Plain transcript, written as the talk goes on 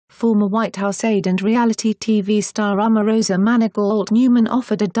former White House aide and reality TV star Omarosa Manigault-Newman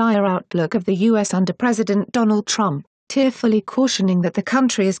offered a dire outlook of the U.S. under President Donald Trump, tearfully cautioning that the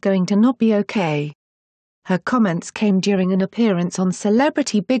country is going to not be okay. Her comments came during an appearance on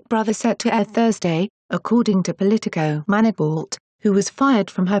Celebrity Big Brother set to air Thursday, according to Politico. Manigault, who was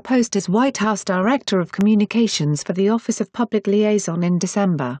fired from her post as White House Director of Communications for the Office of Public Liaison in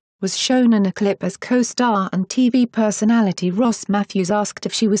December, was shown in a clip as co-star and TV personality Ross Matthews asked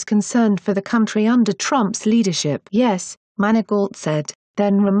if she was concerned for the country under Trump's leadership. "Yes," Manigault said,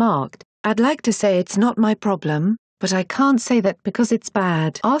 then remarked, "I'd like to say it's not my problem, but I can't say that because it's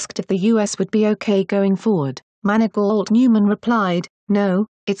bad." Asked if the U.S. would be okay going forward, Manigault-Newman replied, "No,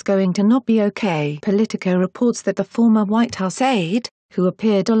 it's going to not be okay." Politico reports that the former White House aide, who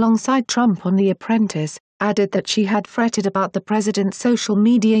appeared alongside Trump on The Apprentice, added that she had fretted about the president's social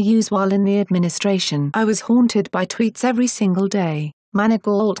media use while in the administration. "I was haunted by tweets every single day,"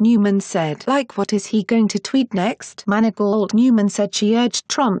 Manigault-Newman said. "Like what is he going to tweet next?" Manigault-Newman said she urged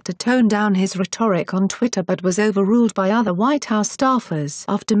Trump to tone down his rhetoric on Twitter but was overruled by other White House staffers.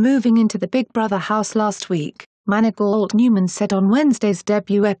 After moving into the Big Brother house last week, Manigault-Newman said on Wednesday's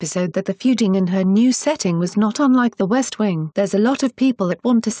debut episode that the feuding in her new setting was not unlike the West Wing. "There's a lot of people that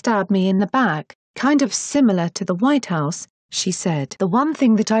want to stab me in the back, kind of similar to the White House," she said. "The one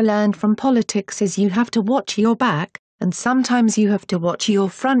thing that I learned from politics is you have to watch your back, and sometimes you have to watch your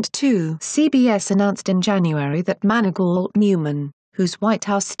front too." CBS announced in January that Manigault-Newman, whose White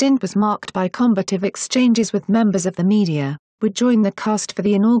House stint was marked by combative exchanges with members of the media, would join the cast for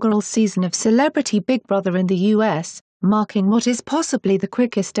the inaugural season of Celebrity Big Brother in the U.S., marking what is possibly the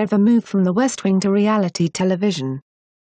quickest ever move from the West Wing to reality television.